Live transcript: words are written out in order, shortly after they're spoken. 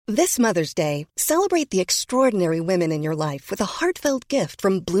This Mother's Day, celebrate the extraordinary women in your life with a heartfelt gift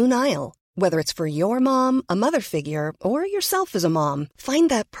from Blue Nile. Whether it's for your mom, a mother figure, or yourself as a mom, find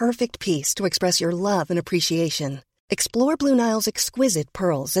that perfect piece to express your love and appreciation. Explore Blue Nile's exquisite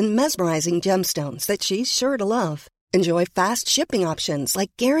pearls and mesmerizing gemstones that she's sure to love. Enjoy fast shipping options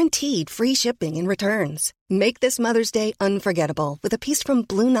like guaranteed free shipping and returns. Make this Mother's Day unforgettable with a piece from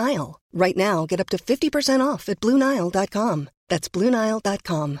Blue Nile. Right now, get up to 50% off at BlueNile.com. That's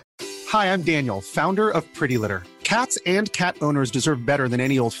BlueNile.com. Hi, I'm Daniel, founder of Pretty Litter. Cats and cat owners deserve better than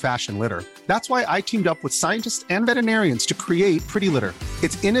any old-fashioned litter. That's why I teamed up with scientists and veterinarians to create Pretty Litter.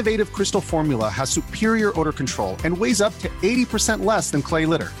 Its innovative crystal formula has superior odor control and weighs up to 80% less than clay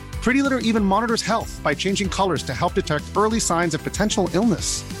litter. Pretty Litter even monitors health by changing colors to help detect early signs of potential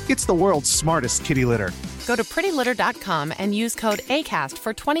illness. It's the world's smartest kitty litter. Go to prettylitter.com and use code ACAST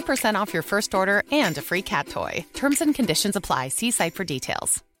for 20% off your first order and a free cat toy. Terms and conditions apply. See site for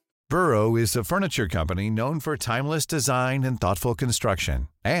details. Burrow is a furniture company known for timeless design and thoughtful construction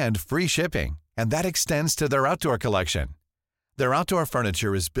and free shipping, and that extends to their outdoor collection. Their outdoor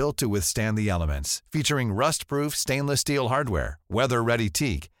furniture is built to withstand the elements, featuring rust-proof stainless steel hardware, weather-ready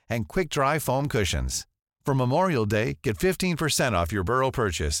teak, and quick-dry foam cushions. For Memorial Day, get 15% off your Burrow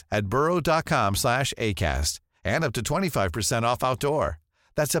purchase at burrow.com/ACAST and up to 25% off outdoor.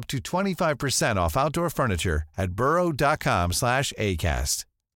 That's up to 25% off outdoor furniture at burrow.com/ACAST.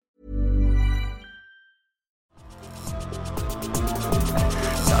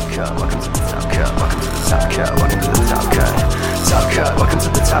 Welcome to the Top Cut. Welcome to the Top Cut. Welcome to the Top Cut. Top Cut. Welcome to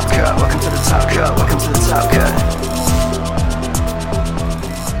the Top Cut. Welcome to the Top Cut. Welcome to the Top Cut.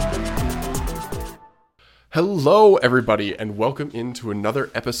 Hello, everybody, and welcome into another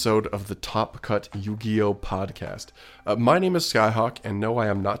episode of the Top Cut Yu-Gi-Oh! Podcast. My name is Skyhawk, and no, I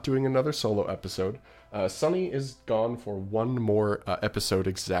am not doing another solo episode. Sunny is gone for one more episode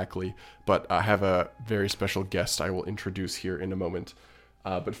exactly, but I have a very special guest I will introduce here in a moment.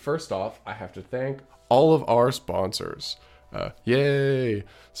 But first off, I have to thank all of our sponsors. Yay!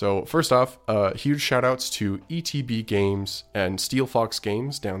 So first off, huge shout outs to ETB Games and Steel Fox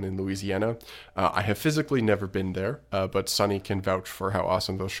Games down in Louisiana. I have physically never been there, but Sunny can vouch for how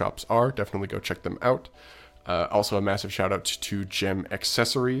awesome those shops are. Definitely go check them out. Also a massive shout out to Gem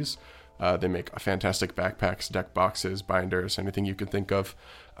Accessories. They make fantastic backpacks, deck boxes, binders, anything you can think of.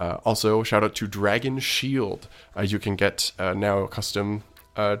 Also, shout out to Dragon Shield. You can get now custom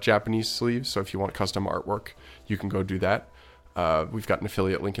Japanese sleeves, so if you want custom artwork, you can go do that. We've got an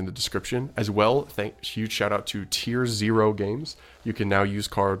affiliate link in the description as well. Huge shout out to Tier 0 Games. You can now use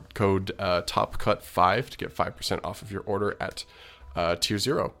code TOPCUT5 to get 5% off of your order at Tier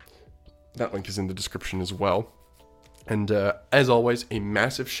 0. That link is in the description as well. And as always, a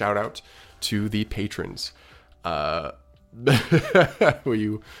massive shout out to the patrons. Y'all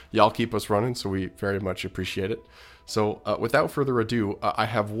keep us running, so we very much appreciate it. So without further ado, I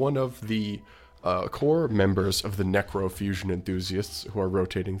have one of the core members of the Necrofusion enthusiasts who are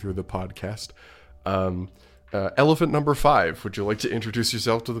rotating through the podcast. Elephant number 5, would you like to introduce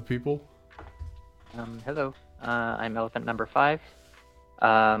yourself to the people? Hello, I'm Elephant number 5.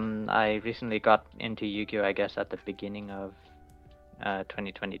 I recently got into Yu-Gi-Oh! I guess at the beginning of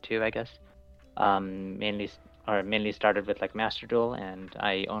 2022, I guess. Mainly started with like Master Duel, and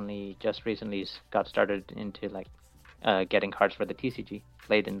I only just recently got started into like getting cards for the TCG.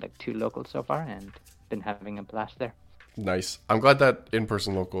 Played in like 2 locals so far, and been having a blast there. Nice. I'm glad that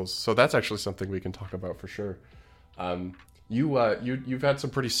in-person locals. So that's actually something we can talk about for sure. You've had some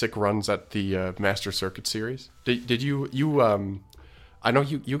pretty sick runs at the Master Circuit series. Did you I know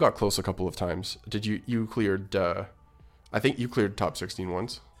you got close a couple of times. Did you cleared? I think you cleared top 16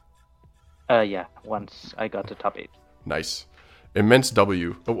 once. Yeah, once I got to top 8. Nice, immense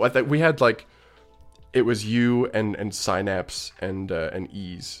W. We had like, it was you and Synapse and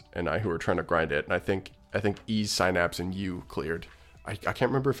Ease and I who were trying to grind it, and I think Ease, Synapse, and you cleared. I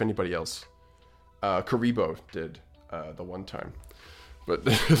can't remember if anybody else. Karibo did the one time, but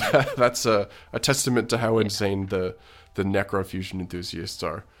that's a testament to how insane the Necrofusion enthusiasts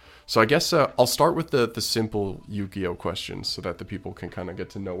are. So I guess I'll start with the simple Yu-Gi-Oh questions so that the people can kind of get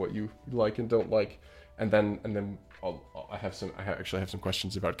to know what you like and don't like, and then I actually have some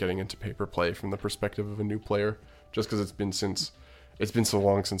questions about getting into paper play from the perspective of a new player, just because it's been so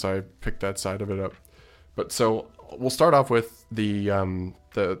long since I picked that side of it up. But so we'll start off with the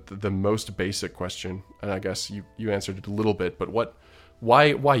most basic question, and I guess you answered it a little bit, but why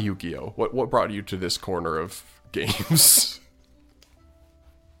Yu-Gi-Oh? What brought you to this corner of games?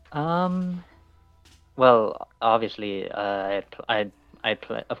 Well, obviously, I'd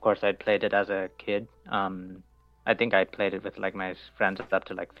played it as a kid. I think I played it with like my friends up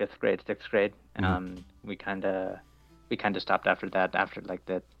to like 5th grade, 6th grade. We kind of stopped after that. After like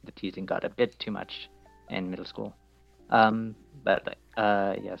the teasing got a bit too much in middle school. But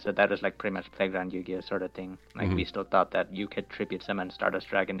yeah, so that was like pretty much playground Yu-Gi-Oh sort of thing. Like we still thought that you could tribute summon Stardust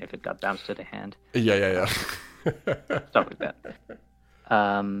Dragon if it got bounced to the hand. Yeah. Stuff like that.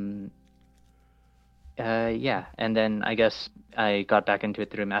 Yeah, and then I guess I got back into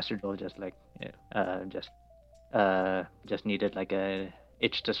it through Master Duel, just needed like a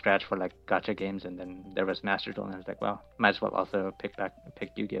itch to scratch for like gacha games, and then there was Master Duel, and I was like, well, might as well also pick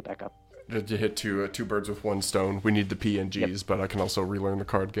Yu-Gi-Oh back up. You hit two birds with one stone. We need the PNGs, but I can also relearn the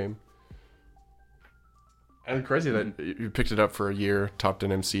card game. And crazy that you picked it up for a year, topped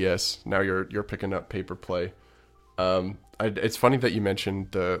an MCS. Now you're picking up paper play. It's funny that you mentioned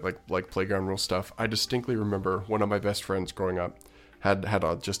the like playground rule stuff. I distinctly remember one of my best friends growing up had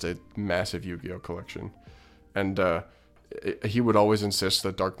just a massive Yu-Gi-Oh collection, and he would always insist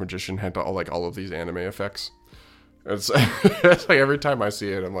that Dark Magician had all of these anime effects. It's like every time I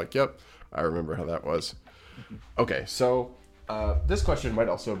see it, I'm like, yep, I remember how that was. Okay, so this question might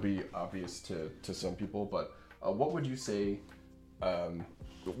also be obvious to some people, but what would you say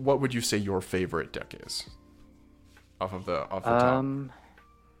your favorite deck is? Off the top.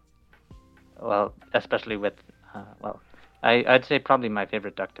 Well, especially with I'd say probably my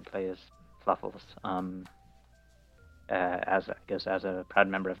favorite deck to play is Fluffles. As a proud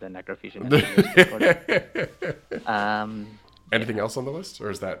member of the Necrofusion. Anything else on the list,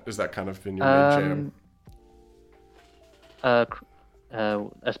 or is that kind of been your main jam?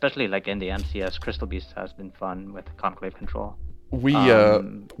 Especially like in the MCS, Crystal Beast has been fun with Conclave Control. We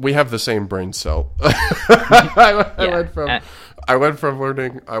have the same brain cell. I went from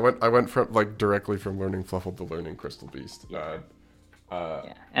learning directly from learning Fluffle to learning Crystal Beast. Yeah,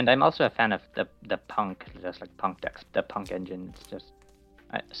 and I'm also a fan of the Punk, just like Punk decks, the Punk engine. It's just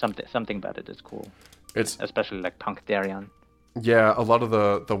something about it is cool. It's especially like Punk Therion. Yeah, a lot of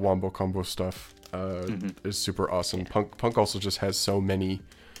the wombo combo stuff is super awesome. Yeah. Punk also just has so many.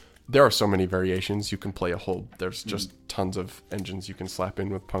 There are so many variations you can play There's just tons of engines you can slap in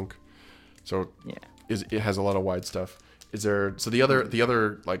with Punk. So yeah, it has a lot of wide stuff. So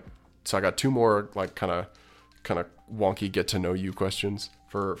I got two more like kind of wonky get to know you questions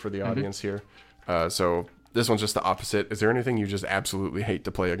for the audience here. So this one's just the opposite. Is there anything you just absolutely hate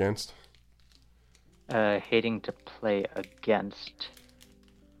to play against? Hating to play against.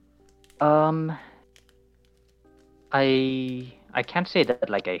 I can't say that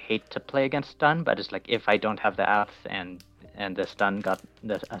like I hate to play against stun, but it's like if I don't have the apps and the stun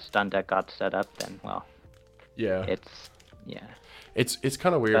deck got set up, then well, yeah, it's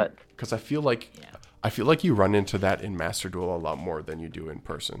kind of weird because I feel like you run into that in Master Duel a lot more than you do in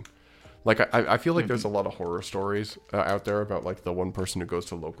person. Like I feel like there's a lot of horror stories out there about like the one person who goes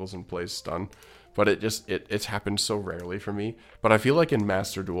to locals and plays stun, but it's happened so rarely for me. But I feel like in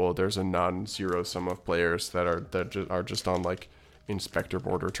Master Duel there's a non-zero sum of players that are just on like Inspector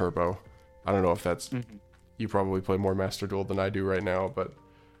Board or Turbo. I don't know if that's you probably play more Master Duel than I do right now, but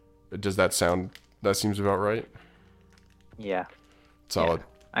does that seems about right? Yeah. Solid. Yeah.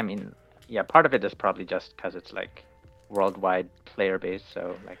 I mean, yeah, part of it is probably just because it's like worldwide player base,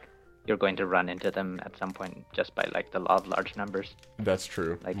 so like you're going to run into them at some point just by like the law of large numbers. That's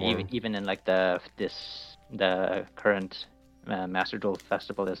true. Like even in like the current Master Duel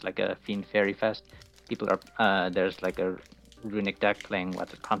festival is like a Fiend Fairy Fest. People are there's like a runic deck playing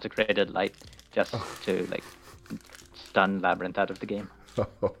Consecrated Light just to like stun Labyrinth out of the game.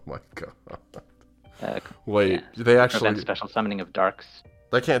 Oh my god. Wait, they actually prevent special summoning of darks.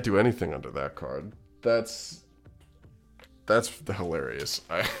 They can't do anything under that card. That's hilarious.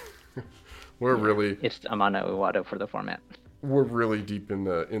 It's Amano Iwado for the format. We're really deep in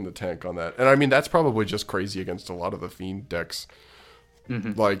the tank on that, and I mean that's probably just crazy against a lot of the Fiend decks.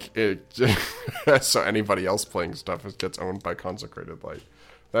 Like it, so anybody else playing stuff gets owned by Consecrated Light.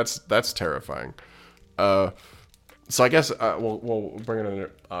 That's terrifying. So I guess we'll bring it in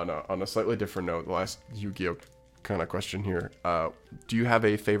on a slightly different note. The last Yu-Gi-Oh kind of question here. Do you have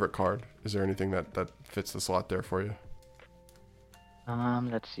a favorite card? Is there anything that fits the slot there for you?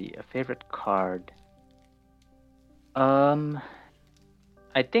 Let's see. A favorite card. I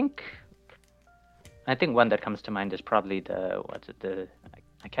think one that comes to mind is probably I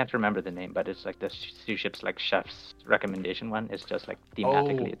can't remember the name, but it's like the Suship's like chef's recommendation one. It's just like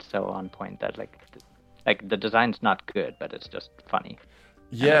thematically it's so on point that like the design's not good, but it's just funny.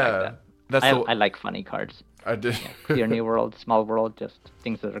 Yeah, I like funny cards. I did. Yeah, Clear New World, Small World, just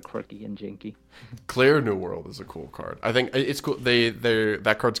things that are quirky and janky. Clear New World is a cool card. I think it's cool.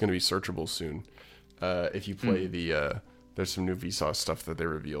 That card's going to be searchable soon. if you play there's some new Vsauce stuff that they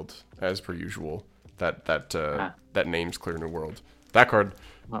revealed as per usual. That name's Clear New World. That card,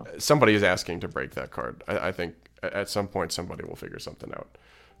 somebody is asking to break that card. I think at some point somebody will figure something out.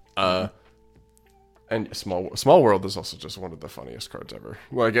 And Small World is also just one of the funniest cards ever.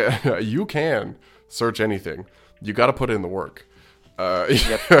 Like, you can search anything. You got to put in the work. You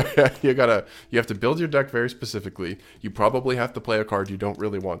have to build your deck very specifically. You probably have to play a card you don't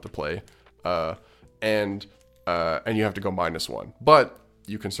really want to play, and you have to go -1. But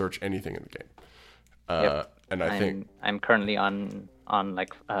you can search anything in the game. And I'm currently on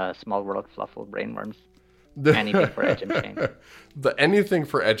like Small World Fluffle Brainworms. Anything for Edge and Chain. The anything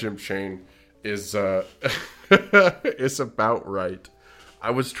for Edge and Chain is is about right.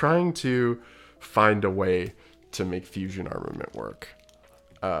 I was trying to find a way to make Fusion Armament work,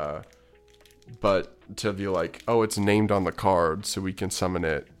 but to be like, oh, it's named on the card, so we can summon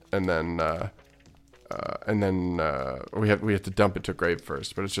it, and then we have to dump it to grave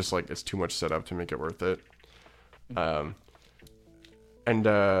first. But it's just like it's too much setup to make it worth it. The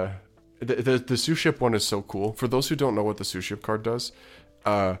Suship one is so cool. For those who don't know what the Suship card does,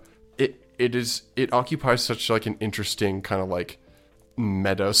 it occupies such like an interesting kind of like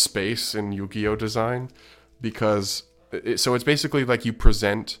meta space in Yu-Gi-Oh design, because it's basically like you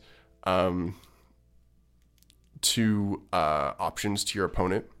present two options to your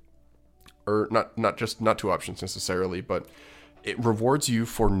opponent, or not two options necessarily, but it rewards you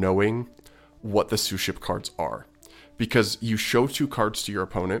for knowing what the Suship cards are, because you show two cards to your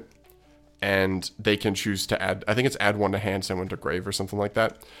opponent and they can choose to add, I think it's add one to hand, send one to grave or something like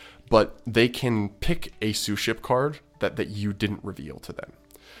that. But they can pick a Suship card that you didn't reveal to them.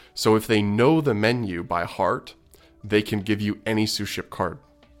 So if they know the menu by heart, they can give you any Suship card.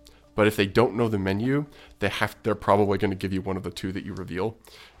 But if they don't know the menu, they're probably going to give you one of the two that you reveal.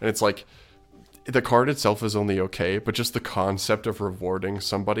 And it's like, the card itself is only okay, but just the concept of rewarding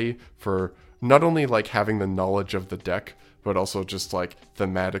somebody for not only like having the knowledge of the deck, but also just like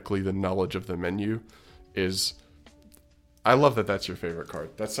thematically the knowledge of the menu is... I love that that's your favorite card.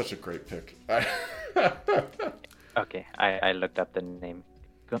 That's such a great pick. Okay, I looked up the name.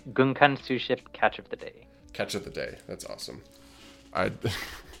 Gunkan Suship Catch of the Day. Catch of the Day. That's awesome. I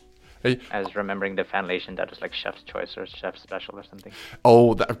was remembering the fanlation that was like Chef's Choice or Chef's Special or something.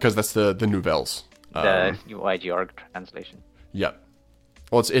 Oh, because that's the Nouvelles. The YGR translation. Yeah.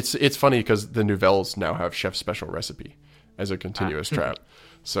 Well, it's funny because the Nouvelles now have Chef's Special Recipe as a continuous trap.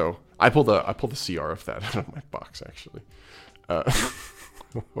 So I pulled the CR of that out of my box, actually.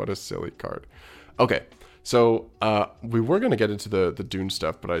 What a silly card. Okay, so we were going to get into the Dune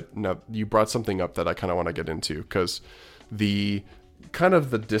stuff, but now you brought something up that I kind of want to get into, because the kind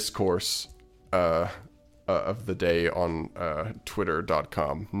of the discourse of the day on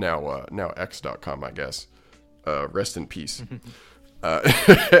twitter.com, now x.com, I guess, rest in peace,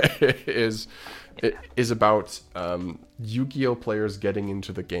 is about Yu-Gi-Oh players getting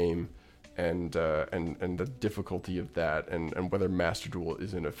into the game and the difficulty of that, and whether Master Duel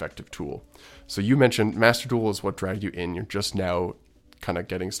is an effective tool. So you mentioned Master Duel is what dragged you in. You're just now kind of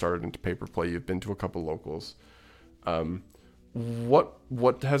getting started into paper play. You've been to a couple locals.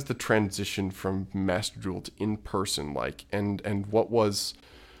 What has the transition from Master Duel to in person like, and what was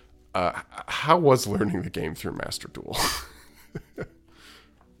how was learning the game through Master Duel?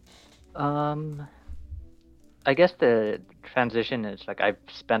 I guess the transition is like I've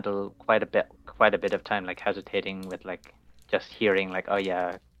spent quite a bit of time like hesitating with like just hearing like, oh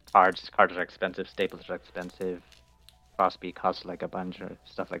yeah, cards are expensive, staples are expensive, crossbeat costs like a bunch or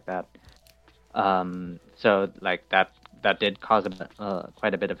stuff like that. So like that did cause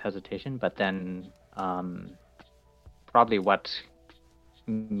quite a bit of hesitation, but then probably what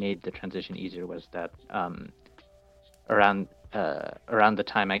made the transition easier was that around the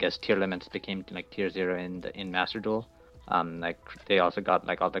time I guess tier limits became like tier 0 in Master Duel, like they also got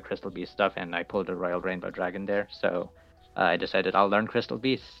like all the Crystal Beast stuff, and I pulled a Royal Rainbow Dragon there, so I decided I'll learn Crystal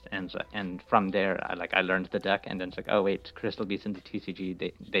Beast, and from there I learned the deck, and then it's like, oh wait, Crystal Beast in the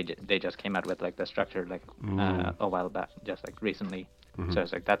TCG they just came out with like the structure like a while back, just like recently. So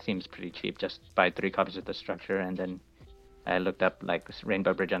it's like that seems pretty cheap, just buy 3 copies of the structure, and then I looked up like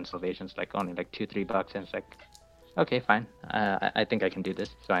Rainbow Bridge and Salvation's like only like $2-3, and it's like, okay, fine. I think I can do this.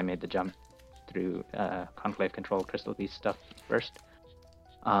 So I made the jump through Conclave Control Crystal Beast stuff first.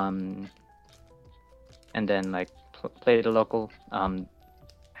 And then like played a local,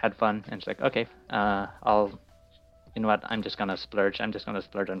 had fun, and it's like, okay, you know what, I'm just gonna splurge on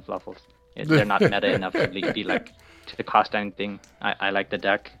Fluffles. They're not meta enough to be like to the cost anything. I like the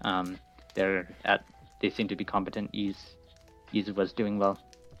deck. They seem to be competent. Ease was doing well.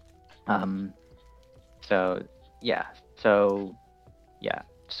 So yeah, so yeah,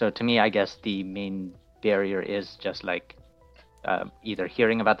 so to me, I guess the main barrier is just like either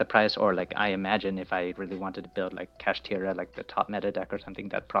hearing about the price, or like I imagine if I really wanted to build like Kashtira, like the top meta deck or something,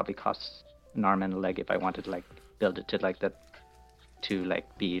 that probably costs an arm and a leg if I wanted to like build it to like the to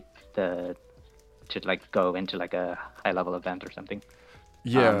like be the to like go into like a high level event or something.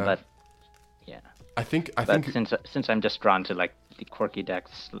 Yeah. But yeah. I think since I'm just drawn to like the quirky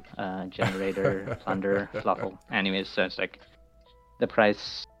decks, Generator, Plunder, Fluffle. Anyways, so it's like the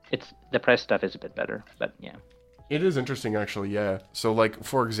price stuff is a bit better, but yeah. It is interesting, actually, yeah. So, like,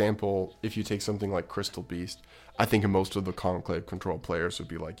 for example, if you take something like Crystal Beast, I think most of the Conclave Control players would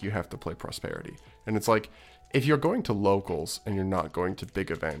be like, you have to play Prosperity. And it's like, if you're going to locals and you're not going to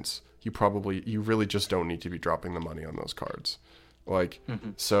big events, you really just don't need to be dropping the money on those cards. Like,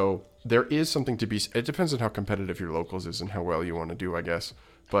 so there is something to be, it depends on how competitive your locals is and how well you want to do, I guess.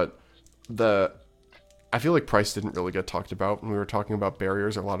 But I feel like price didn't really get talked about when we were talking about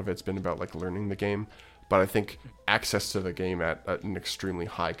barriers. A lot of it's been about, like, learning the game. But I think access to the game at an extremely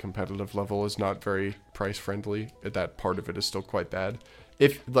high competitive level is not very price friendly. That part of it is still quite bad.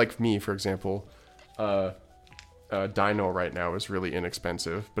 If, like me, for example, Dino right now is really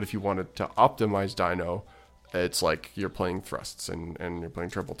inexpensive. But if you wanted to optimize Dino, it's like you're playing Thrusts and you're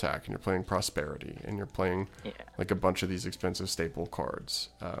playing Triple Tack and you're playing Prosperity and you're playing like a bunch of these expensive staple cards.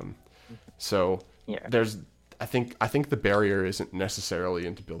 So there's... I think the barrier isn't necessarily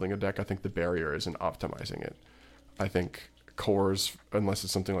into building a deck. I think the barrier is in optimizing it. I think cores, unless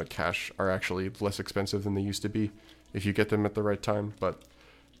it's something like Cash, are actually less expensive than they used to be if you get them at the right time. But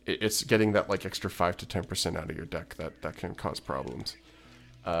it's getting that like extra 5 to 10% out of your deck that can cause problems.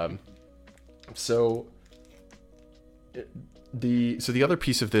 So the other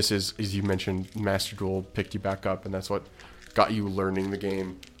piece of this is you mentioned Master Duel picked you back up, and that's what got you learning the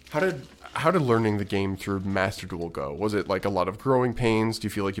game. How did learning the game through Master Duel go? Was it like a lot of growing pains? Do you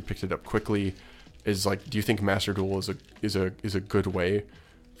feel like you picked it up quickly? Do you think Master Duel is a good way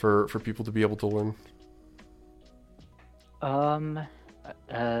for people to be able to learn?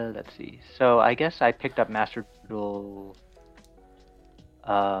 Let's see. So I guess I picked up Master Duel.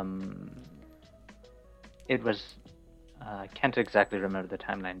 It was I can't exactly remember the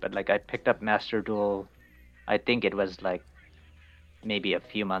timeline, but like I picked up Master Duel. I think it was like maybe a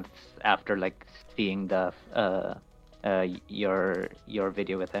few months after like seeing the your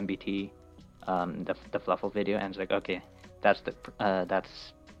video with MBT, the Fluffle video, and it's like, okay,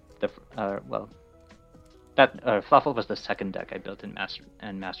 Fluffle was the second deck I built in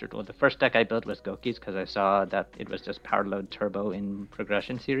Master Duel. The first deck I built was Goki's because I saw that it was just Power Load Turbo in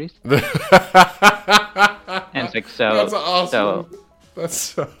Progression series. And it's like, so that's awesome. So, that's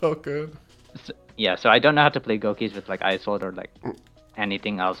so good. So I don't know how to play Goki's with like Isold or like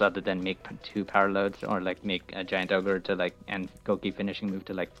anything else other than make 2 power loads or like make a giant ogre to like and Goki finishing move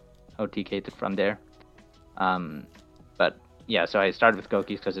to like OTK it from there. But yeah, so I started with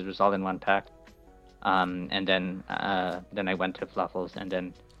Goki's because it was all in one pack. And then I went to Fluffles, and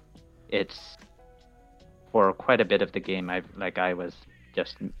then it's for quite a bit of the game I was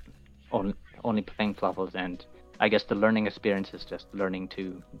just only playing Fluffles, and I guess the learning experience is just learning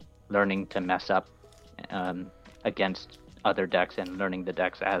to mess up against other decks and learning the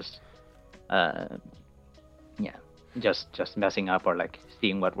decks as just messing up or like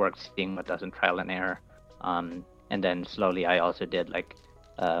seeing what works, seeing what doesn't, trial and error. And then slowly I also did like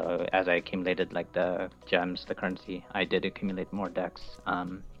as I accumulated like the gems, the currency, I did accumulate more decks.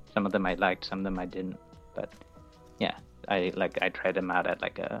 Some of them I liked, some of them I didn't, but yeah, I tried them out at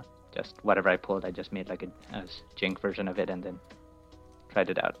like just whatever I pulled, I just made like a Jink version of it and then tried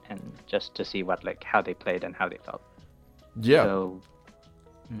it out, and just to see how they played and how they felt. Yeah. So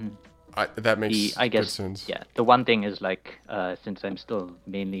that makes good sense. Yeah. The one thing is like since I'm still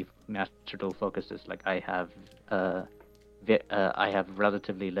mainly Master Duel focused, is like I have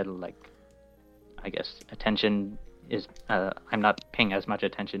relatively little like I guess attention is I'm not paying as much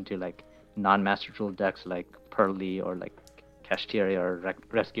attention to like non-Master Duel decks like Pearly or like Kashtira or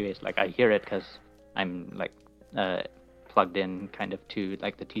Rescue Ace. Like I hear it because I'm like plugged in kind of to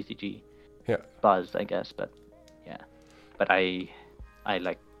like the TCG buzz, I guess, but yeah, but I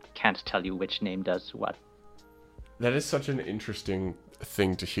like can't tell you which name does what. That is such an interesting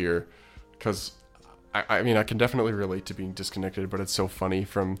thing to hear, because I mean I can definitely relate to being disconnected, but it's so funny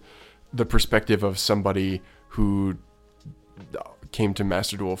from the perspective of somebody who came to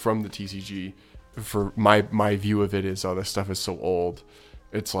Master Duel from the TCG. For my view of it is, oh, this stuff is so old.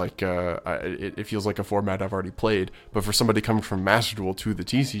 It's like it feels like a format I've already played. But for somebody coming from Master Duel to the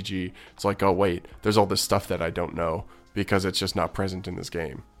TCG, it's like, oh wait, there's all this stuff that I don't know because it's just not present in this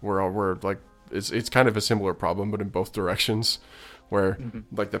game. We're like it's kind of a similar problem, but in both directions, where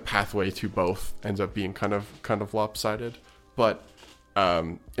like the pathway to both ends up being kind of lopsided. But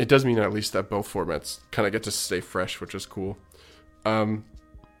it does mean at least that both formats kind of get to stay fresh, which is cool.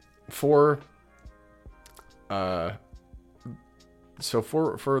 For the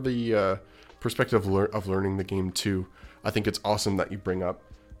perspective of learning the game too, I think it's awesome that you bring up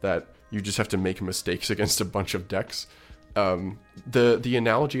that you just have to make mistakes against a bunch of decks. The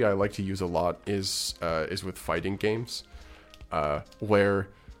analogy I like to use a lot is with fighting games, where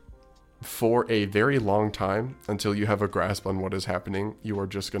for a very long time, until you have a grasp on what is happening, you are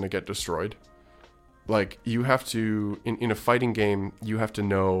just going to get destroyed. Like, you have to, in a fighting game, you have to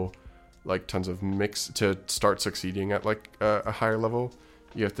know like tons of mix to start succeeding at like a higher level.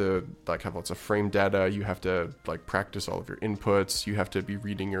 You have to like have lots of frame data. You have to like practice all of your inputs. You have to be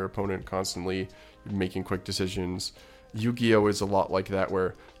reading your opponent constantly, making quick decisions. Yu-Gi-Oh is a lot like that,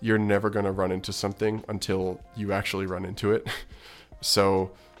 where you're never going to run into something until you actually run into it.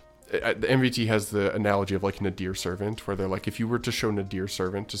 So the MVT has the analogy of like Nadir Servant, where they're like, if you were to show Nadir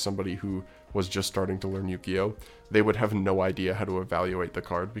Servant to somebody who was just starting to learn Yu-Gi-Oh, they would have no idea how to evaluate the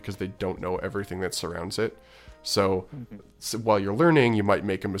card because they don't know everything that surrounds it. So while you're learning, you might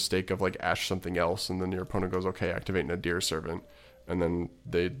make a mistake of like ash something else, and then your opponent goes, okay, activate Nadir Servant, and then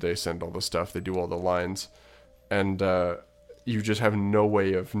they send all the stuff, they do all the lines, and you just have no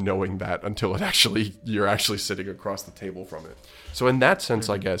way of knowing that until you're actually sitting across the table from it. So in that sense,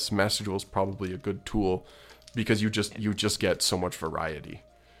 I guess Master Duel is probably a good tool because you just get so much variety.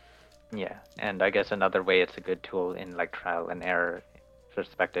 Yeah, and I guess another way it's a good tool in like trial and error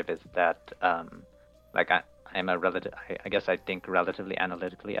perspective is that I'm a relative. I guess I think relatively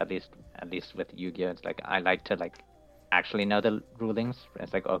analytically, at least with Yu-Gi-Oh. It's like I like to like actually know the rulings.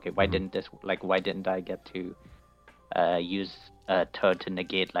 It's like, okay, why didn't I get to use a Toad to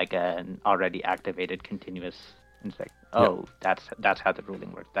negate like an already activated continuous? And it's like, oh, that's how the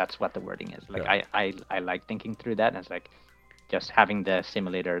ruling works. That's what the wording is. Like I like thinking through that, and it's like just having the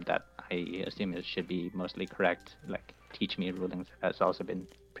simulator that I assume it should be mostly correct, like teach me rulings, has also been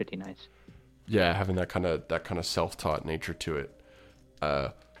pretty nice. Yeah, having that kind of self-taught nature to it.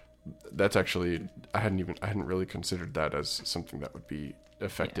 That's actually I hadn't really considered that as something that would be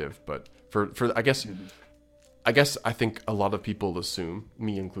effective. Yeah. But for I guess I think a lot of people assume,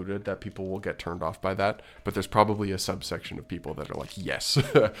 me included, that people will get turned off by that. But there's probably a subsection of people that are like, yes,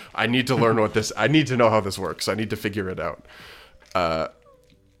 I need to learn I need to know how this works. I need to figure it out.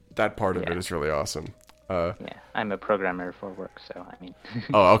 That part of it is really awesome. I'm a programmer for work, so I mean.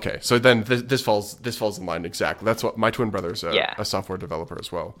 Oh, okay. So then this falls in line exactly. That's what my twin brother's a software developer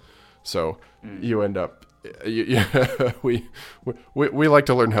as well. So you end up, we like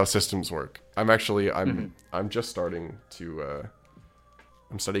to learn how systems work. I'm just starting to.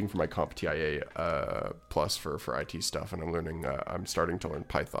 I'm studying for my CompTIA plus for IT stuff, and I'm starting to learn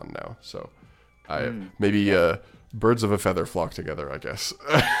Python now. So birds of a feather flock together, I guess.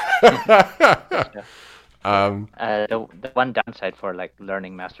 The one downside for like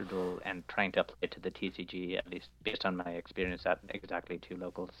learning Master Duel and trying to apply it to the TCG, at least based on my experience at exactly 2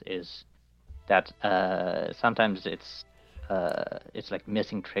 locals, is that sometimes it's like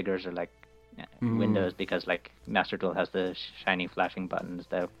missing triggers or like windows, because like Master Duel has the shiny flashing buttons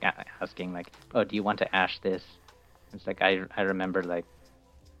that are asking like, oh, do you want to ash this? It's like I remember like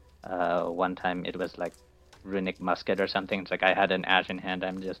one time it was like Runic Musket or something. It's like I had an ash in hand.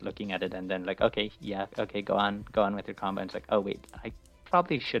 I'm just looking at it, and then like, okay, go on with your combo. And it's like, oh wait, I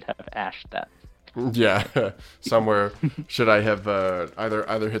probably should have ashed that. Yeah, somewhere should I have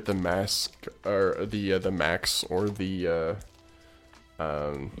either hit the mask or the max or the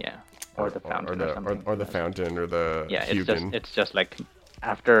or the fountain or something. Or the fountain or the Hugin. It's just like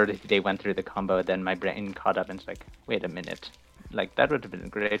after they went through the combo, then my brain caught up and it's like, wait a minute. Like, that would have been a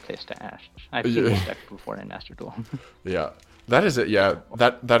great place to ash. I've seen this deck before in Master Duel. Yeah, that is it. Yeah,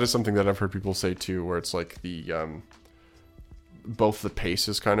 that is something that I've heard people say too, where it's like the both the pace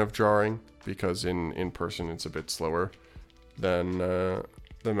is kind of jarring, because in person it's a bit slower than the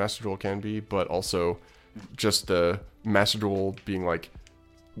Master Duel can be, but also just the Master Duel being like,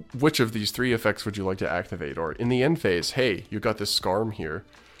 which of these 3 effects would you like to activate? Or in the end phase, hey, you got this Scarm here.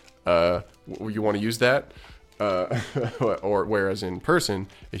 You want to use that? Or whereas in person,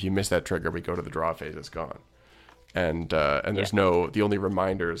 if you miss that trigger, we go to the draw phase, it's gone. And there's the only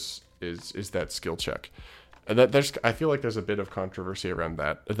reminders is that skill check. And I feel like there's a bit of controversy around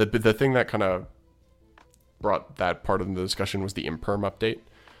that. The thing that kind of brought that part of the discussion was the imperm update.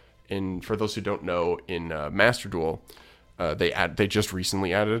 For those who don't know, in Master Duel, they just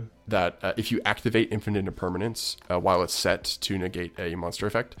recently added that if you activate Infinite Impermanence while it's set to negate a monster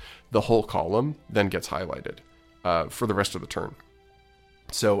effect, the whole column then gets highlighted for the rest of the turn.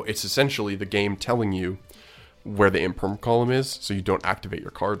 So it's essentially the game telling you where the imperm column is, so you don't activate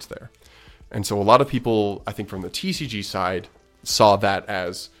your cards there. And so a lot of people, I think from the TCG side, saw that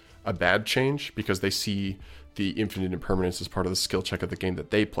as a bad change because they see the Infinite Impermanence as part of the skill check of the game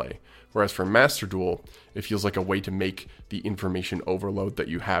that they play. Whereas for Master Duel, it feels like a way to make the information overload that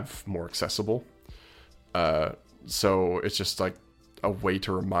you have more accessible. So it's just like a way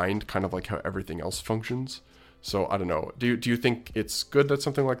to remind, kind of like how everything else functions. So I don't know. Do you think it's good that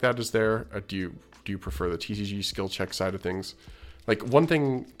something like that is there? Or do you prefer the TCG skill check side of things? Like, one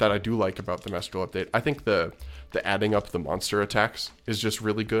thing that I do like about the Master Duel update, I think the adding up the monster attacks is just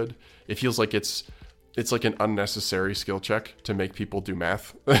really good. It feels like it's like an unnecessary skill check to make people do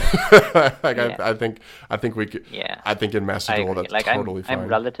math. I think we could. Yeah. I think in Master Duel that's like, totally fine. I'm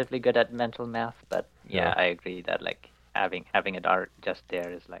relatively good at mental math, but yeah, I agree that like having it art just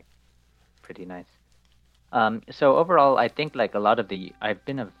there is like pretty nice. So overall, I think like a lot of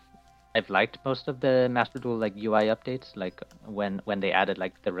I've liked most of the Master Duel like UI updates, like when they added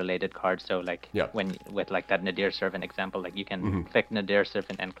like the related cards. So like when with like that Nadir Servant example, like you can click Nadir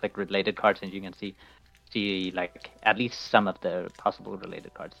Servant and click related cards, and you can see like at least some of the possible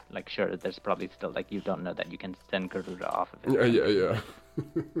related cards. Like sure, there's probably still like you don't know that you can send Garuda off of it. Yeah.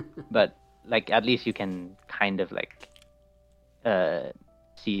 But like at least you can kind of like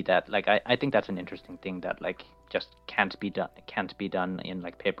see that. Like I think that's an interesting thing that like just can't be done in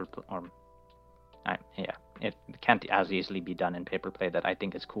like paper it can't as easily be done in paper play. That I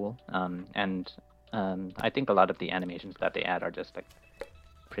think is cool. And I think a lot of the animations that they add are just like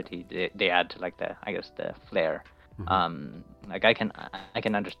pretty. They add to like the flair. Like I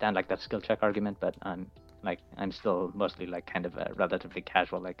can understand like that skill check argument, but I'm still mostly like kind of a relatively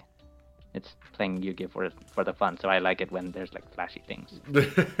casual, like it's playing Yu-Gi-Oh for the fun, so I like it when there's like flashy things.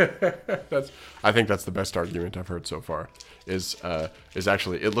 I think that's the best argument I've heard so far. Is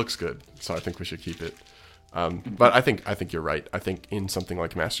actually it looks good, so I think we should keep it. But I think you're right. I think in something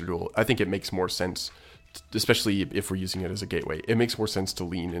like Master Duel, I think it makes more sense, especially if we're using it as a gateway. It makes more sense to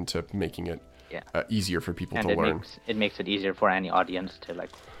lean into making it easier for people to learn. It makes it easier for any audience to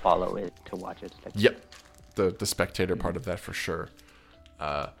like follow it, to watch it. Like, yep, the spectator part of that for sure.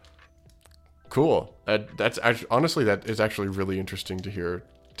 Cool. That's actually, honestly, that is actually really interesting to hear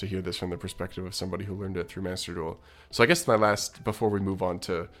this from the perspective of somebody who learned it through Master Duel. So I guess before we move on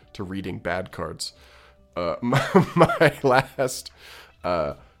to reading bad cards, my last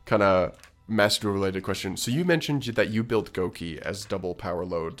kind of Master Duel related question. So you mentioned that you built Goki as double power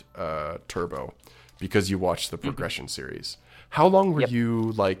load turbo because you watched the progression series. How long were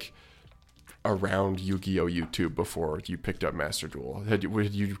you like around Yu-Gi-Oh! YouTube before you picked up Master Duel? Had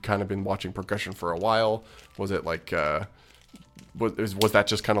you kind of been watching progression for a while? Was it like was that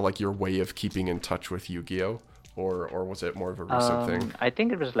just kind of like your way of keeping in touch with Yu-Gi-Oh! Or was it more of a recent thing? I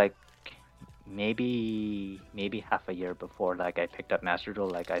think it was like maybe half a year before like I picked up Master Duel.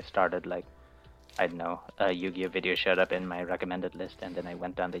 Like I started like, I don't know, a Yu-Gi-Oh! Video showed up in my recommended list, and then I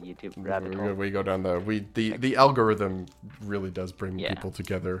went down the YouTube rabbit hole. We go down the algorithm really does bring people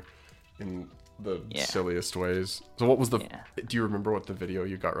together in the silliest ways. So what was do you remember what the video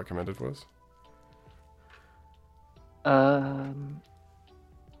you got recommended was?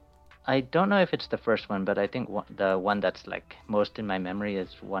 I don't know if it's the first one, but I think the one that's like most in my memory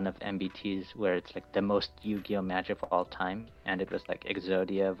is one of MBT's where it's like the most Yu-Gi-Oh! Match of all time, and it was like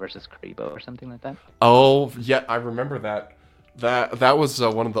Exodia versus Karibo or something like that. Oh yeah, I remember that. That was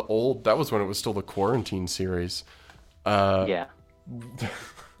one of the old. That was when it was still the Quarantine series. Yeah.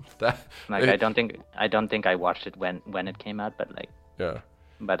 I don't think I watched it when it came out, but like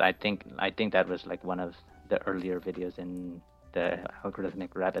But I think that was like one of the earlier videos in the algorithmic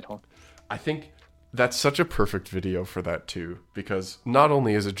rabbit hole. I think that's such a perfect video for that too, because not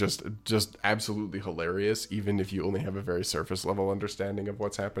only is it just absolutely hilarious, even if you only have a very surface level understanding of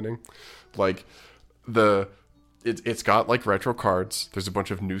what's happening, like it's got like retro cards. There's a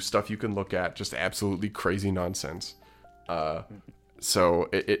bunch of new stuff you can look at, just absolutely crazy nonsense. So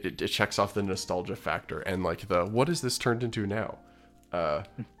it checks off the nostalgia factor and like the what is this turned into now?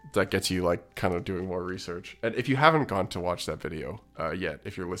 That gets you like kind of doing more research. And if you haven't gone to watch that video yet,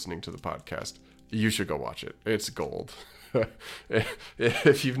 if you're listening to the podcast, you should go watch it. It's gold.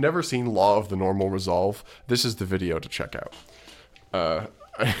 If you've never seen Law of the Normal Resolve, this is the video to check out.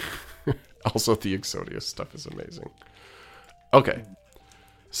 Also, the Exodia stuff is amazing. Okay.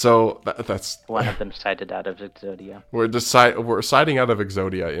 So that's one of them cited out of Exodia. We're citing out of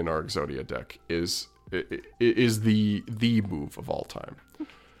Exodia in our Exodia deck is is the move of all time.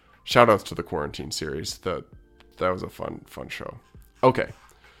 Shout outs to the Quarantine series. That was a fun show. Okay,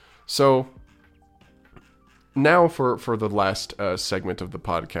 so now for the last segment of the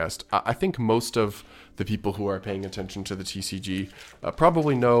podcast, I think most of the people who are paying attention to the TCG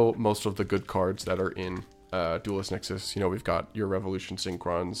probably know most of the good cards that are in Duelist Nexus. We've got your Revolution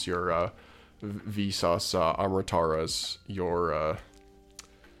Synchrons, your Vsauce Amritaras, your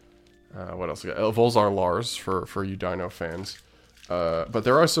what else? Volzar Lars for you Dino fans. But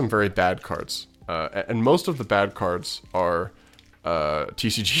there are some very bad cards, and most of the bad cards are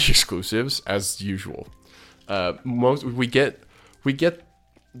TCG exclusives, as usual. We get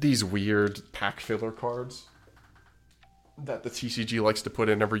these weird pack filler cards that the TCG likes to put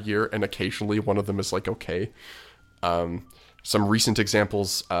in every year, and occasionally one of them is like okay. Some recent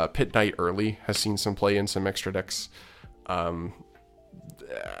examples: Pit Knight Early has seen some play in some extra decks.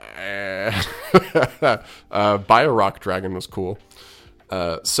 Bio-Rock Dragon was cool.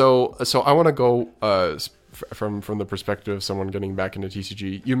 So I want to go from the perspective of someone getting back into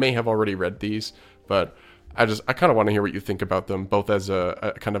TCG. You may have already read these, but I kind of want to hear what you think about them, both as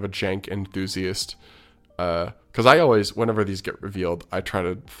a kind of a jank enthusiast. Because I always, whenever these get revealed, I try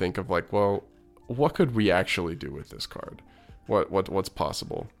to think of like, well, what could we actually do with this card? What's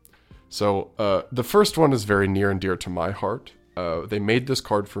possible? So the first one is very near and dear to my heart. They made this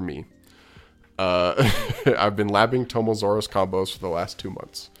card for me. I've been labbing Tomosaurus combos for the last 2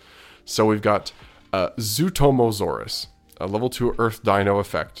 months. So we've got Zootomosaurus, a level 2 Earth Dino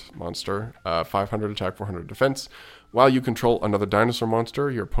effect monster, 500 attack, 400 defense. While you control another dinosaur monster,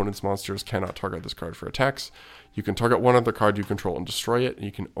 your opponent's monsters cannot target this card for attacks. You can target one other card you control and destroy it, and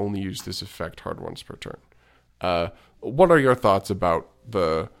you can only use this effect hard once per turn. What are your thoughts about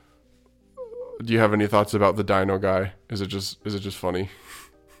the... Do you have any thoughts about the dino guy? Is it just funny?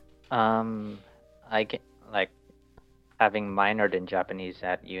 I get, like, having minored in Japanese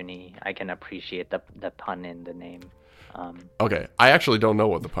at uni, I can appreciate the pun in the name. Okay, I actually don't know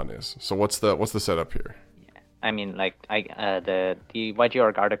what the pun is. So what's the setup here? I mean, like, the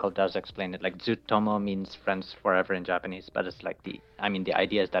YG.org article does explain it. Like, Zutomo means friends forever in Japanese, but it's like the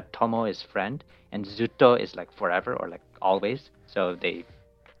idea is that Tomo is friend, and Zuto is like forever or like always. So they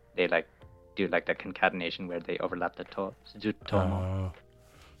like do like the concatenation where they overlap the to. Zutomo.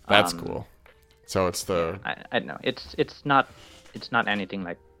 That's cool. So it's the... I don't know. It's not anything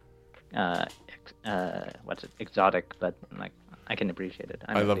like exotic, but like I can appreciate it.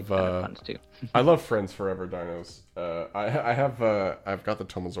 I'm a big fan of puns too. I love Friends Forever Dinos. I've got the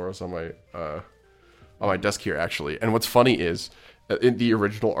Tomosaurus on my desk here actually. And what's funny is in the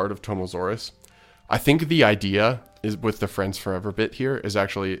original art of Tomosaurus, I think the idea is with the Friends Forever bit here is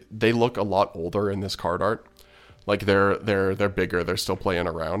actually they look a lot older in this card art. Like they're bigger, they're still playing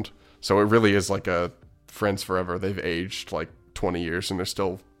around. So it really is like a Friends Forever. They've aged like 20 years and they're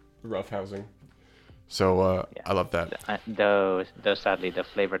still roughhousing. So I love that. Though sadly, the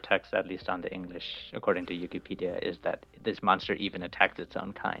flavor text, at least on the English, according to Wikipedia, is that this monster even attacks its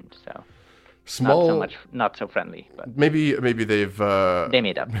own kind. So small, not so friendly. But maybe they've they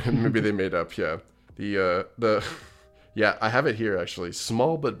made up. Maybe they made up. Yeah. The yeah, I have it here actually.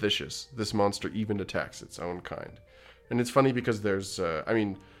 Small but vicious. This monster even attacks its own kind. And it's funny because there's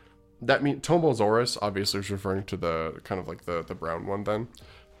Tomosaurus obviously is referring to the kind of like the brown one then.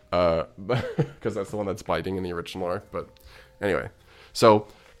 Because that's the one that's biting in the original art. But anyway, so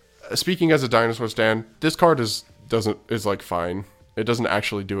speaking as a dinosaur stan, this card is like fine. It doesn't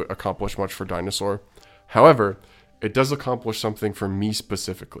actually accomplish much for dinosaur. However, it does accomplish something for me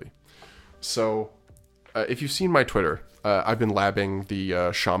specifically. So if you've seen my Twitter, I've been labbing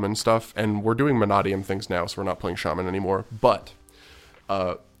the shaman stuff, and we're doing Monadium things now, so we're not playing shaman anymore. But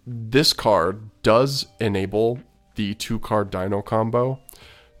this card does enable the 2-card dino combo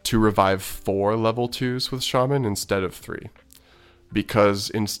to revive 4 level 2s with shaman instead of 3. Because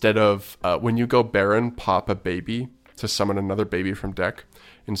instead of, when you go Baron, pop a baby to summon another baby from deck,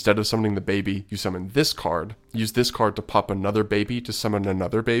 instead of summoning the baby, you summon this card, use this card to pop another baby to summon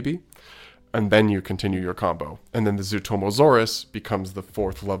another baby, and then you continue your combo. And then the Zootomosaurus becomes the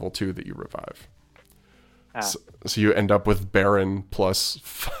 4th level 2 that you revive. So you end up with Baron plus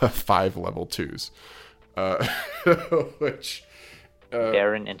 5 level 2s. Which...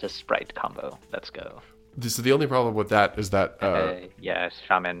 Baron into Sprite combo. Let's go. So the only problem with that is that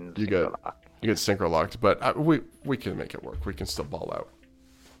shaman you get synchro locked, but we can make it work. We can still ball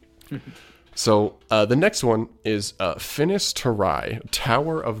out. So the next one is Finis Terai,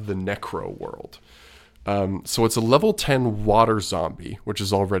 Tower of the Necro World. So it's a level 10 water zombie, which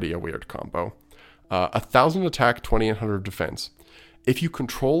is already a weird combo. 1,000 attack, 2,800 defense. If you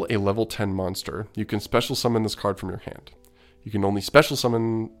control a level 10 monster, you can special summon this card from your hand. You can only special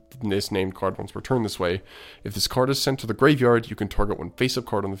summon this named card once per turn this way. If this card is sent to the graveyard, you can target one face-up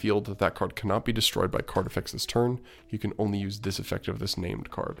card on the field. That card cannot be destroyed by card effects this turn. You can only use this effect of this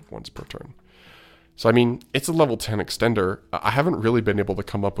named card once per turn. So, I mean, it's a level 10 extender. I haven't really been able to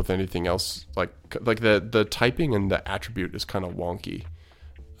come up with anything else. Like the typing and the attribute is kind of wonky.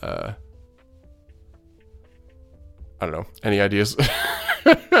 I don't know. Any ideas?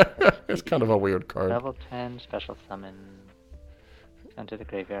 It's kind of a weird card. Level 10, special summon. Enter the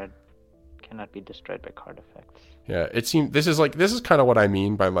graveyard. Cannot be destroyed by card effects. Yeah, it seems this is kind of what I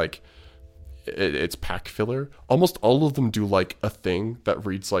mean by like it's pack filler. Almost all of them do like a thing that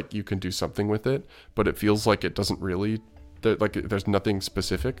reads like you can do something with it, but it feels like it doesn't really. Like there's nothing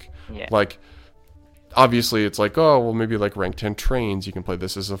specific. Yeah. Like obviously it's like, oh well, maybe like rank 10 trains. You can play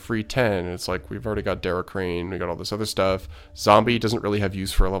this as a free 10. And it's like we've already got Dara Crane. We got all this other stuff. Zombie doesn't really have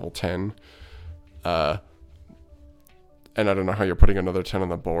use for a level 10. And I don't know how you're putting another 10 on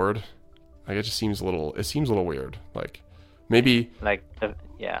the board. Like it just seems a little weird. Like maybe like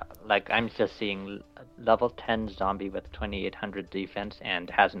I'm just seeing level 10 zombie with 2800 defense and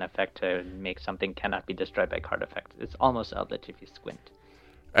has an effect to make something cannot be destroyed by card effects. It's almost Eldritch if you squint.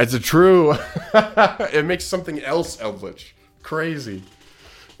 It's true. It makes something else Eldritch. Crazy.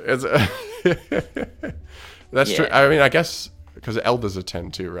 That's true. I mean, I guess because Elda's a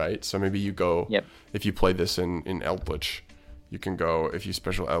 10 too, right? So maybe you go, if you play this in Eldritch, you can go, if you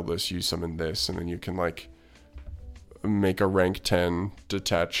special Eldritch, you summon this, and then you can like make a rank 10,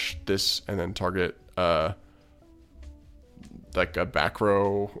 detach this, and then target like a back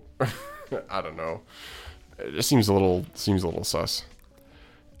row. I don't know. It just seems a little sus.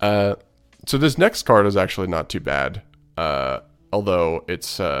 So this next card is actually not too bad, although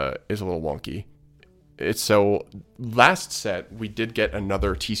it's a little wonky. So last set we did get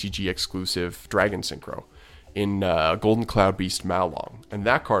another TCG exclusive Dragon Synchro in Golden Cloud Beast Malong, and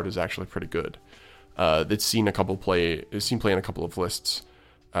that card is actually pretty good. It's seen play in a couple of lists.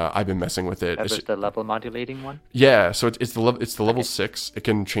 I've been messing with it. That was the level modulating one? Yeah, so it's the level 6. It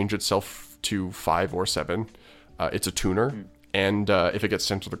can change itself to 5 or 7. It's a tuner, and if it gets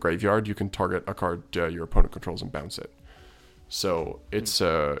sent to the graveyard, you can target a card your opponent controls and bounce it. So it's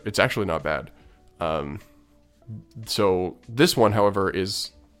actually not bad. So this one, however,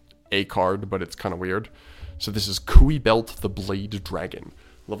 is a card, but it's kind of weird. So this is Kui Belt the Blade Dragon.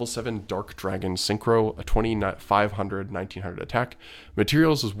 Level 7 Dark Dragon Synchro, a 2500, 1900 attack.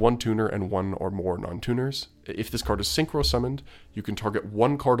 Materials is 1 tuner and 1 or more non-tuners. If this card is synchro summoned, you can target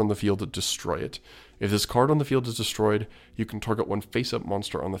 1 card on the field to destroy it. If this card on the field is destroyed, you can target 1 face-up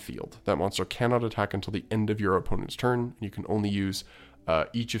monster on the field. That monster cannot attack until the end of your opponent's turn. You can only use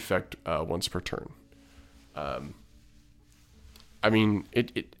each effect once per turn. I mean,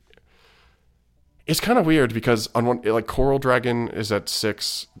 it's kind of weird because on one, like Coral Dragon is at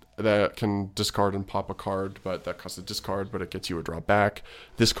 6 that can discard and pop a card, but that costs a discard, but it gets you a draw back.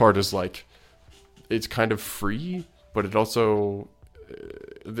 This card is like, it's kind of free, but it also,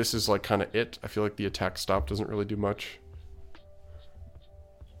 this is like kind of it. I feel like the attack stop doesn't really do much.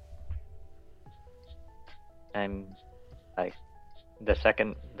 And like the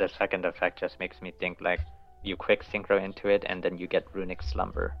second effect just makes me think like you quick synchro into it and then you get Runic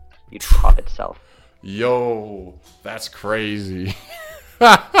Slumber. You pop itself. Yo, that's crazy.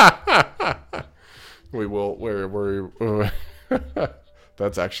 That's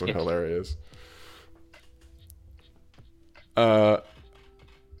actually hilarious. I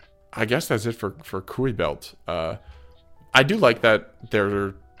guess that's it for Kui Belt. I do like that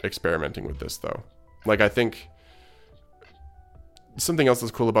they're experimenting with this though. Like I think something else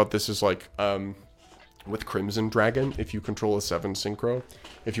that's cool about this is like with Crimson Dragon, if you control a 7 synchro,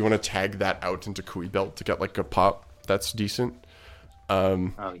 if you want to tag that out into Kui Belt to get like a pop that's decent.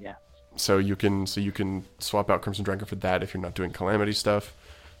 Oh yeah. So you can swap out Crimson Dragon for that if you're not doing Calamity stuff.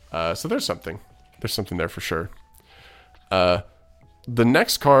 So there's something there for sure. The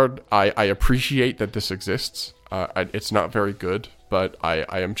next card, I appreciate that this exists. It's not very good, but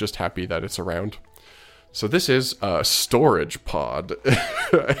I am just happy that it's around. So this is Storage Pod.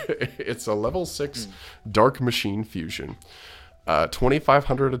 It's a level 6 Dark Machine Fusion.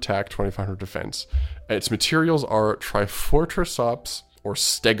 2500 attack, 2500 defense. Its materials are Trifortresops or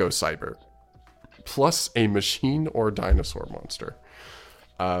Stegocyber, plus a machine or dinosaur monster.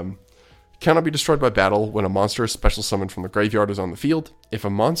 Cannot be destroyed by battle when a monster is special summoned from the graveyard is on the field. If a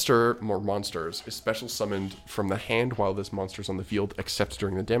monster or monsters is special summoned from the hand while this monster is on the field, except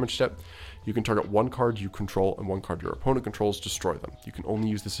during the damage step, you can target 1 card you control and 1 card your opponent controls, destroy them. You can only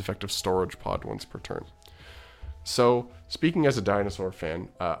use this effective Storage Pod once per turn. So, speaking as a dinosaur fan,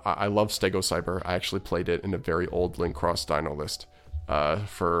 I love Stego Cyber. I actually played it in a very old Link Cross Dino list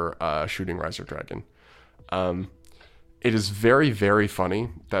for Shooting Riser Dragon. It is very, very funny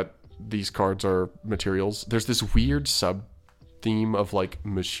that these cards are materials. There's this weird sub-theme of, like,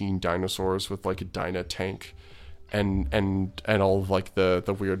 machine dinosaurs with, like, a Dyna tank and all of, like,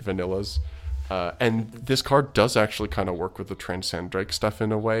 the weird vanillas. And this card does actually kind of work with the Transcendrake stuff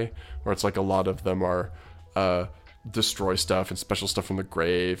in a way, where it's like a lot of them are destroy stuff and special stuff from the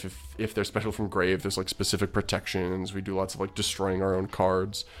grave. If they're special from grave, there's like specific protections. We do lots of like destroying our own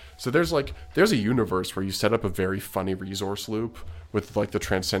cards. So there's a universe where you set up a very funny resource loop with like the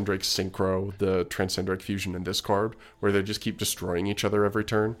Transcendrake Synchro, the Transcendrake Fusion in this card, where they just keep destroying each other every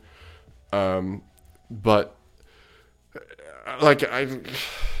turn. But like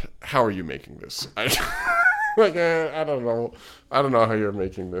how are you making this? I don't know. I don't know how you're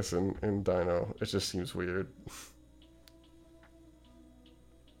making this in Dino. It just seems weird.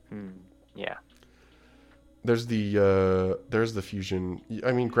 Yeah. There's the fusion.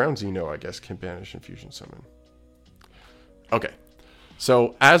 I mean, Ground Xeno, I guess, can banish and fusion summon. Okay.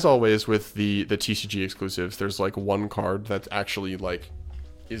 So, as always with the TCG exclusives, there's like one card that actually like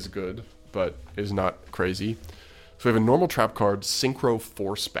is good, but is not crazy. So we have a normal trap card, Synchro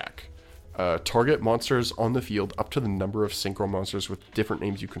Force Back. Target monsters on the field up to the number of Synchro monsters with different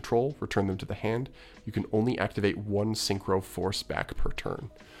names you control. Return them to the hand. You can only activate one Synchro Force Back per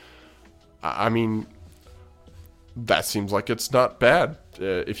turn. I mean, that seems like it's not bad.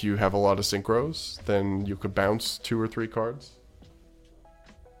 If you have a lot of Synchros, then you could bounce 2 or 3 cards.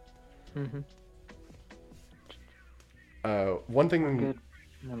 Mm-hmm. One thing... Good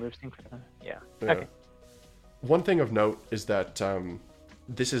number of Synchros. Yeah. Yeah. Okay. One thing of note is that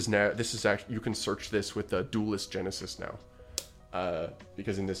this is actually, you can search this with the Duelist Genesis now,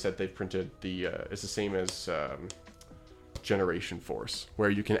 because in this set they've printed it's the same as Generation Force, where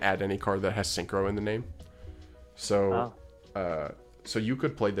you can add any card that has Synchro in the name. So, so you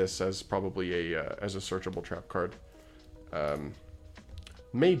could play this as probably as a searchable trap card.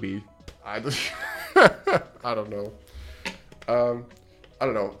 Maybe I don't know. I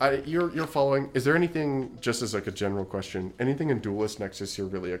don't know. You're following. Is there anything, just as like a general question, anything in Duelist Nexus you're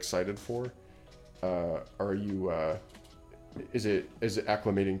really excited for? Are you? Is it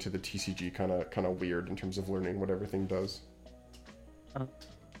acclimating to the TCG kind of weird in terms of learning what everything does?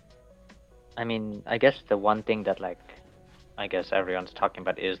 I mean, I guess the one thing that I guess everyone's talking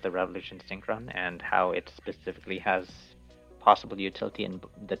about is the Revolution Synchron and how it specifically has possible utility in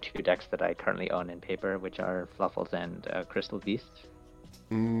the 2 decks that I currently own in paper, which are Fluffles and Crystal Beasts.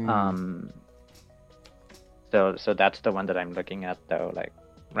 So that's the one that I'm looking at, though. Like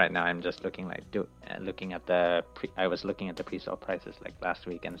right now, I'm just looking looking at I was looking at the pre-sale prices like last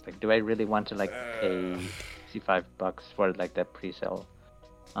week, and it's like, do I really want to pay $65 for like the pre-sale?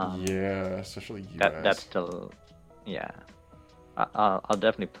 Yeah, especially US. That's still, yeah. I'll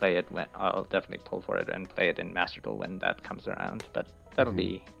definitely play it I'll definitely pull for it and play it in Master Duel when that comes around, but that'll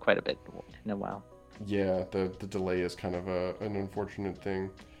be quite a bit in a while. Yeah, the delay is kind of an unfortunate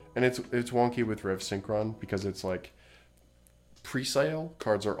thing, and it's wonky with Rev Synchron because it's like pre-sale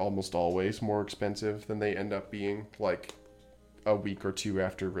cards are almost always more expensive than they end up being like a week or 2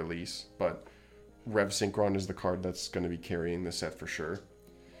 after release, but Rev Synchron is the card that's going to be carrying the set for sure.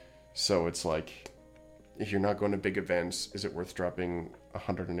 So it's like, if you're not going to big events, is it worth dropping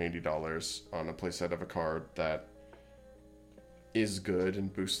 $180 on a playset of a card that is good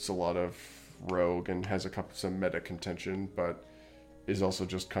and boosts a lot of rogue and has some meta contention, but is also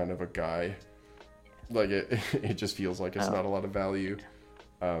just kind of a guy? Like it just feels like it's not a lot of value.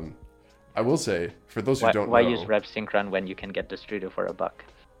 I will say, for those who don't know, why use Rev Synchron when you can get Destrudo for $1?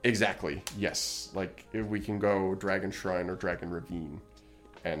 Exactly. Yes. Like if we can go Dragon Shrine or Dragon Ravine,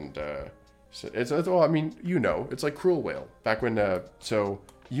 and so it's well, I mean, it's like Cruel Whale back when. So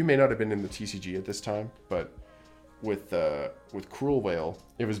you may not have been in the TCG at this time, but with Cruel Whale,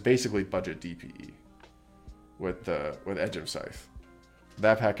 it was basically budget DPE with Edge of Scythe.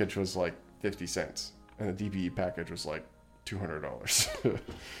 That package was like 50 cents, and the DPE package was like $200.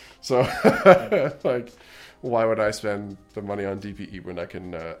 So, like, why would I spend the money on DPE when I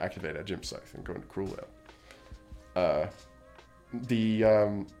can activate Edge of Scythe and go into Cruel Whale?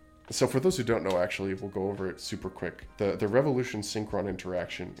 So for those who don't know, actually, we'll go over it super quick. The Revolution Synchron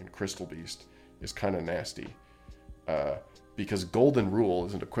interaction in Crystal Beast is kind of nasty. Because Golden Rule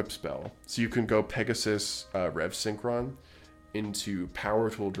is an equip spell. So you can go Pegasus Rev Synchron into Power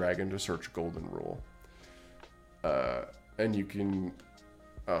Tool Dragon to search Golden Rule. And you can...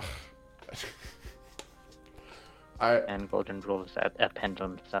 and Golden Rule is a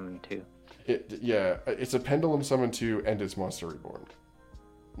Pendulum Summon too. It's a Pendulum Summon 2 and it's Monster Reborn.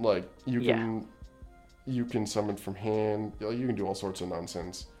 Like, you can summon from hand, you can do all sorts of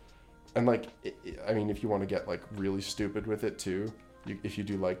nonsense. And, like, I mean, if you want to get, like, really stupid with it, too, if you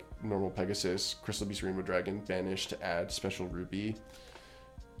do, like, normal Pegasus, Crystal Beast Rainbow Dragon, banish to add Special Ruby,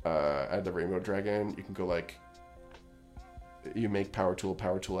 add the Rainbow Dragon, you can go, like, you make Power Tool,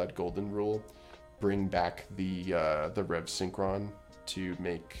 add Golden Rule, bring back the Rev Synchron to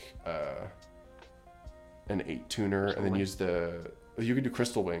make an 8 tuner, and then use you can do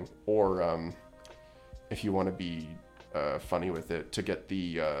Crystal Wing, or if you want to be funny with it, to get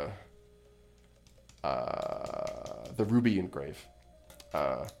the Ruby Engrave.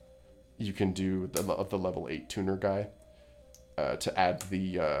 You can do the level 8 tuner guy to add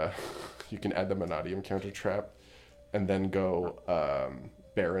the you can add the Monadium counter trap, and then go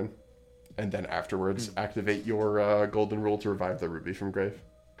Baron, and then afterwards activate your Golden Rule to revive the Ruby from grave.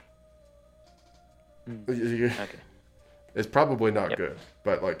 Okay. It's probably not good,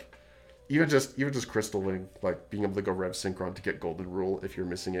 but like even just Crystal Wing, like being able to go Rev Synchron to get Golden Rule if you're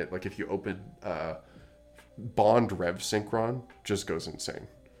missing it. Like if you open Bond Rev Synchron, just goes insane.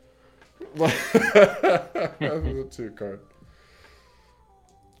 That's a 2 card.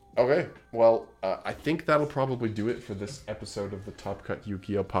 Okay, well, I think that'll probably do it for this episode of the Top Cut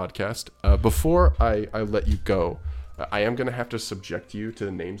Yu-Gi-Oh! Podcast. Before I let you go, I am going to have to subject you to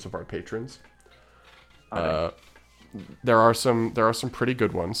the names of our patrons. Okay. There are some pretty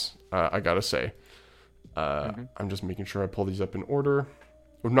good ones, I gotta say. I'm just making sure I pull these up in order.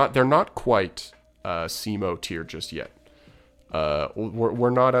 They're not quite CMO tier just yet. We're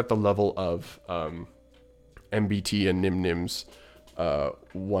not at the level of MBT and Nim Nim's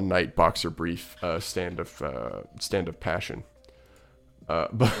one night boxer brief stand of passion,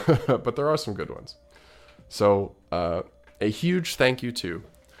 but there are some good ones. So a huge thank you to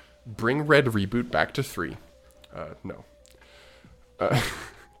Bring Red Reboot back to 3.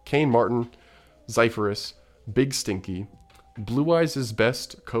 Kane Martin, Zyphorus, Big Stinky, Blue Eyes is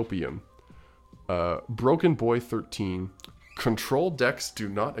Best, Copium, Broken Boy 13, Control Decks Do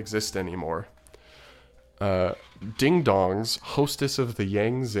Not Exist Anymore, Ding Dongs, Hostess of the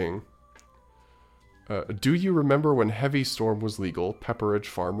Yang Zing, Do You Remember When Heavy Storm Was Legal? Pepperidge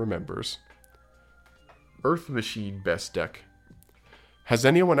Farm remembers, Earth Machine Best Deck, Has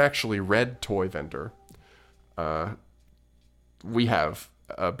Anyone Actually Read Toy Vendor? We have.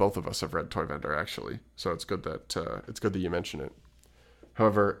 Both of us have read Toy Vendor, actually, so it's good that you mention it.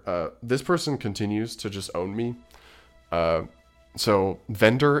 However, this person continues to just own me. So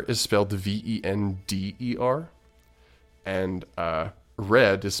Vendor is spelled Vender, and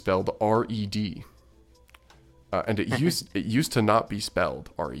Red is spelled Red. And it used to not be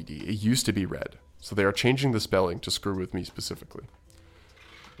spelled Red. It used to be Red. So they are changing the spelling to screw with me specifically.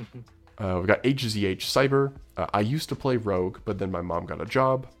 We've got HZH Cyber. I used to play Rogue, but then my mom got a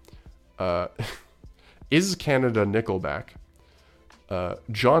job. Is Canada Nickelback?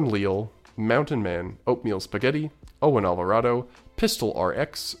 John Leal, Mountain Man, Oatmeal Spaghetti, Owen Alvarado, Pistol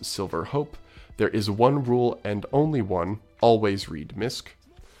RX, Silver Hope. There is one rule and only one. Always read MISC.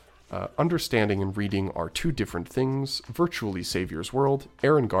 Understanding and reading are two different things. Virtually Savior's World,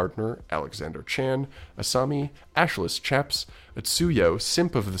 Aaron Gardner, Alexander Chan, Asami, Ashless Chaps, Atsuyo,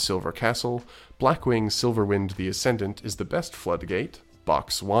 Simp of the Silver Castle, Blackwing Silverwind the Ascendant is the best Floodgate,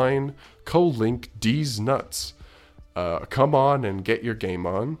 Box Wine, Co-Link D's Nuts, Come On and Get Your Game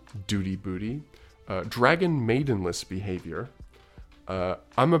On, Duty Booty, Dragon Maidenless Behavior,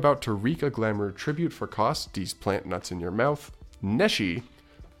 I'm About to Wreak a Glamour Tribute for Cost, D's Plant Nuts in Your Mouth, Neshi,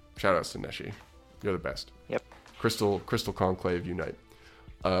 shoutouts to Neshi. You're the best. Yep. Crystal Conclave Unite.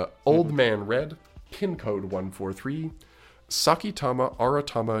 Old Man Red, Pin Code 143, Sakitama,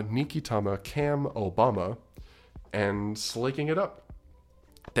 Aratama, Nikitama, Cam Obama, and Slaking It Up.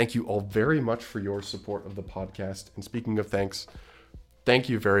 Thank you all very much for your support of the podcast. And speaking of thanks, thank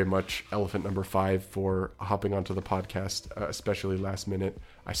you very much, Elephant Number 5, for hopping onto the podcast, especially last minute.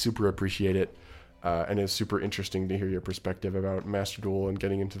 I super appreciate it. And it's super interesting to hear your perspective about Master Duel and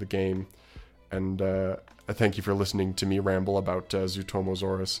getting into the game. And thank you for listening to me ramble about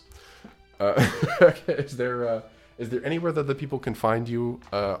Zutomosaurus. Is there anywhere that the people can find you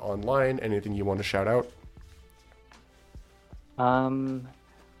online? Anything you want to shout out?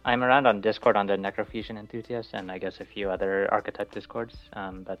 I'm around on Discord on the Necrofusion Enthusiast, and I guess a few other Archetype Discords,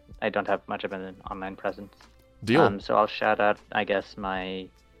 but I don't have much of an online presence. Deal. So I'll shout out, I guess, my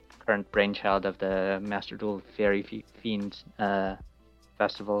current brainchild of the Master Duel Fairy Fiends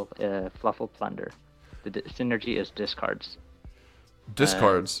Festival, Fluffle Plunder. The synergy is discards.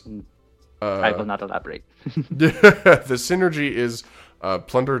 Discards? I will not elaborate. The synergy is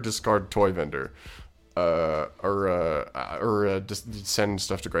plunder, discard, toy vendor, or just send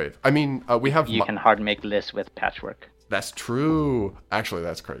stuff to grave. I mean, we have. You can hard make lists with patchwork. That's true. Actually,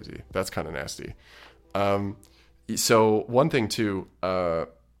 that's crazy. That's kind of nasty. So one thing too,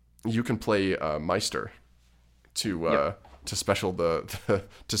 you can play Meister to special the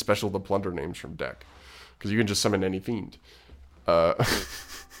to special the plunder names from deck, because you can just summon any fiend. All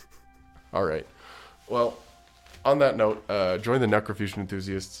right. Well, on that note, join the Necrofusion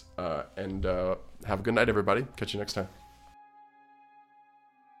enthusiasts, and have a good night, everybody. Catch you next time.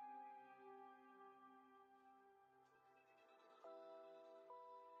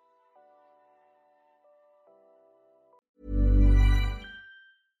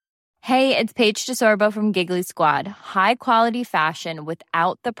 Hey, it's Paige DeSorbo from Giggly Squad. High quality fashion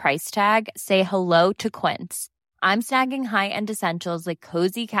without the price tag. Say hello to Quince. I'm snagging high-end essentials like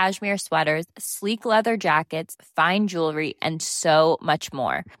cozy cashmere sweaters, sleek leather jackets, fine jewelry, and so much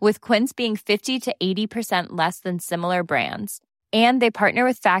more. With Quince being 50 to 80% less than similar brands. And they partner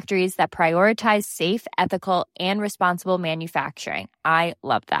with factories that prioritize safe, ethical, and responsible manufacturing. I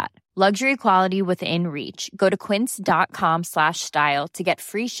love that. Luxury quality within reach. Go to quince.com/style to get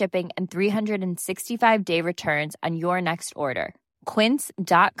free shipping and 365-day returns on your next order.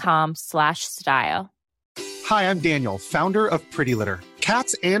 Quince.com/style. Hi, I'm Daniel, founder of Pretty Litter.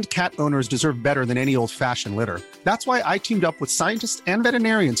 Cats and cat owners deserve better than any old-fashioned litter. That's why I teamed up with scientists and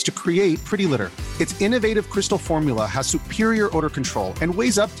veterinarians to create Pretty Litter. Its innovative crystal formula has superior odor control and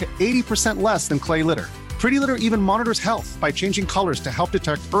weighs up to 80% less than clay litter. Pretty Litter even monitors health by changing colors to help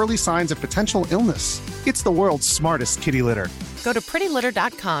detect early signs of potential illness. It's the world's smartest kitty litter. Go to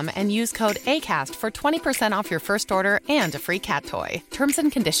prettylitter.com and use code ACAST for 20% off your first order and a free cat toy. Terms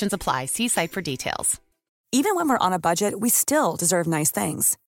and conditions apply. See site for details. Even when we're on a budget, we still deserve nice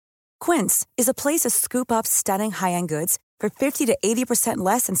things. Quince is a place to scoop up stunning high-end goods for 50 to 80%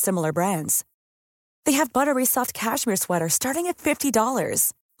 less than similar brands. They have buttery soft cashmere sweaters starting at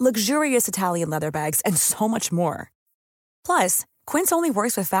 $50, luxurious Italian leather bags, and so much more. Plus, Quince only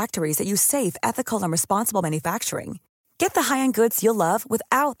works with factories that use safe, ethical, and responsible manufacturing. Get the high-end goods you'll love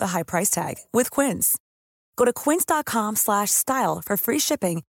without the high price tag with Quince. Go to quince.com/style for free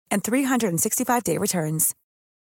shipping and 365-day returns.